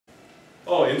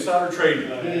Oh, insider trading.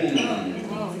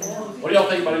 What do y'all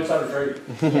think about insider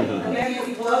trading?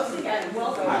 Nancy Pelosi got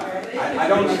welcome. I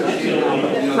don't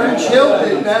understand. French Hill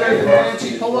did better than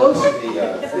Nancy Pelosi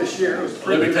this year. It was Let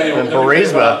pretty me tell you, And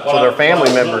Burisma, so their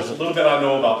family members. A little bit I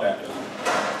know about that.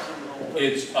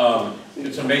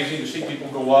 It's amazing to see people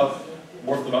go up,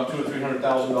 worth about $200,000 or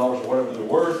 $300,000 or whatever they're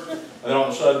worth, and then all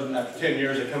of a sudden, after 10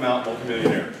 years, they come out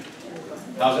multimillionaire.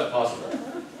 How's that possible?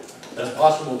 That's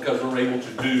possible because they're able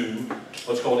to do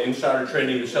what's called insider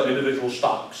trading and sell individual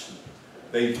stocks.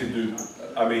 They can do,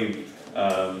 I mean,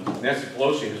 Nancy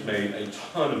Pelosi has made a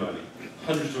ton of money,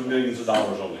 hundreds of millions of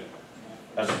dollars on it.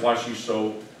 That's why she's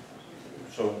so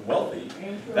wealthy.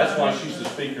 That's why she's the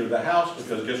Speaker of the House,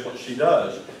 because guess what she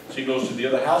does? She goes to the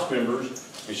other House members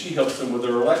and she helps them with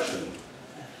their election.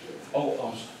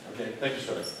 Oh, okay, thank you,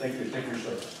 sir. Thank you,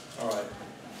 sir. All right.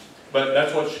 But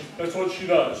that's what she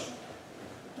does.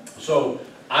 So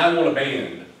I want a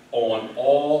ban on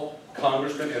all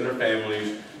congressmen and their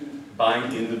families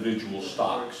buying individual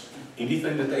stocks.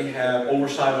 Anything that they have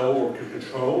oversight over or can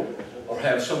control or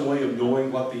have some way of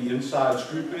knowing what the inside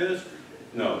scoop is,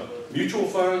 no. Mutual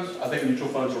funds, I think mutual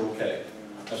funds are okay.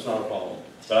 That's not a problem.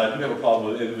 But I do have a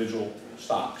problem with individual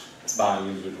stocks, buying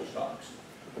individual stocks.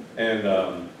 And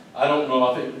I don't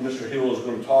know, I think Mr. Hill is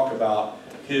going to talk about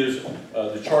his,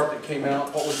 the chart that came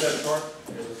out. What was that chart?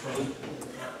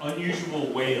 Unusual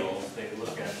whales, they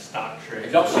look at stock trade.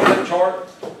 Have y'all seen that chart?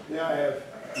 Yeah, I have.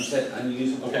 You said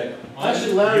unusual. Okay.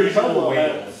 Actually, Larry Unusual whales.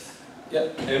 whales. Yeah.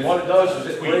 And what it does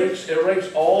is it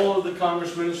ranks all of the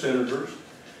congressmen and senators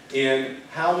in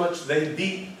how much they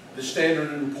beat the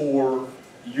Standard & Poor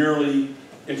yearly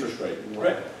interest rate,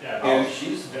 correct? Yeah. And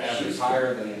She's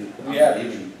higher than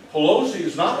even Pelosi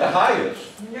is not the highest.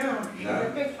 No, she's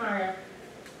a bit higher.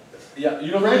 Yeah,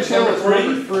 you know French who's Hill number is three?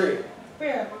 number 3.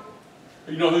 Where?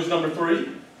 You know who's number 3?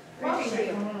 I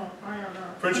don't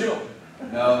know. French Hill.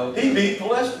 No. He beat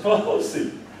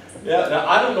Pelosi. Yeah, now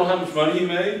I don't know how much money he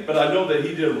made, but I know that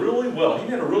he did really well. He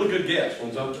made a really good guess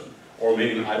on something. Or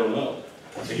maybe, I don't know.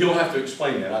 He'll have to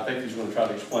explain that. I think he's going to try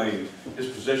to explain his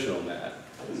position on that.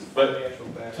 But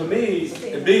to me,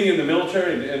 being in the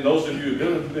military, and those of you who've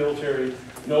been in the military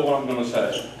know what I'm going to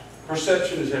say.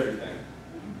 Perception is everything.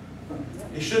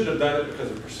 He shouldn't have done it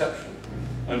because of perception,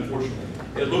 unfortunately.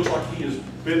 It looks like he is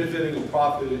benefiting and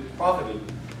profiting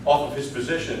off of his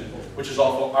position, which is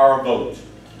off of our vote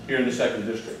here in the 2nd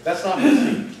District. That's not his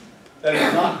seat. That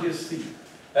is not his seat.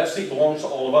 That seat belongs to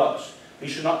all of us. He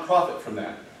should not profit from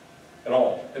that at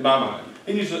all, in my mind.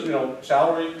 He needs a,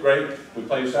 salary, great. We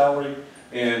pay his salary.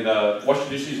 And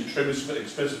Washington, D.C. is extremely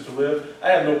expensive to live.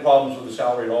 I have no problems with the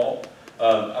salary at all.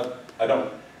 I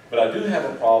don't. But I do have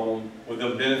a problem with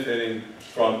them benefiting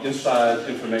from inside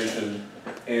information,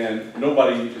 and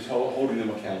nobody is holding them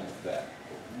accountable for that.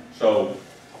 So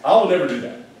I will never do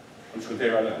that. I'm just going to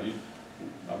tell you right now.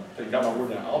 You got my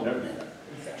word now. I'll never do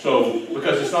that. So,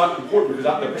 because it's not important,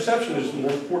 because the perception is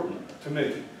more important to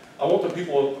me. I want the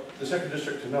people of the 2nd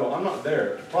District to know I'm not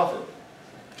there to profit.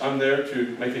 I'm there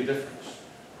to make a difference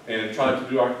and try to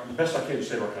do the best I can to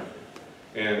save our country.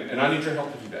 And I need your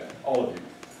help to do that, all of you,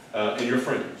 and your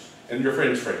friends, and your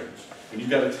friends' friends. And you've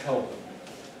got to tell them.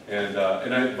 And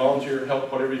I volunteer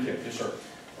help whatever you can. Yes, sir.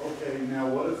 Okay, now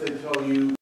what if they tell you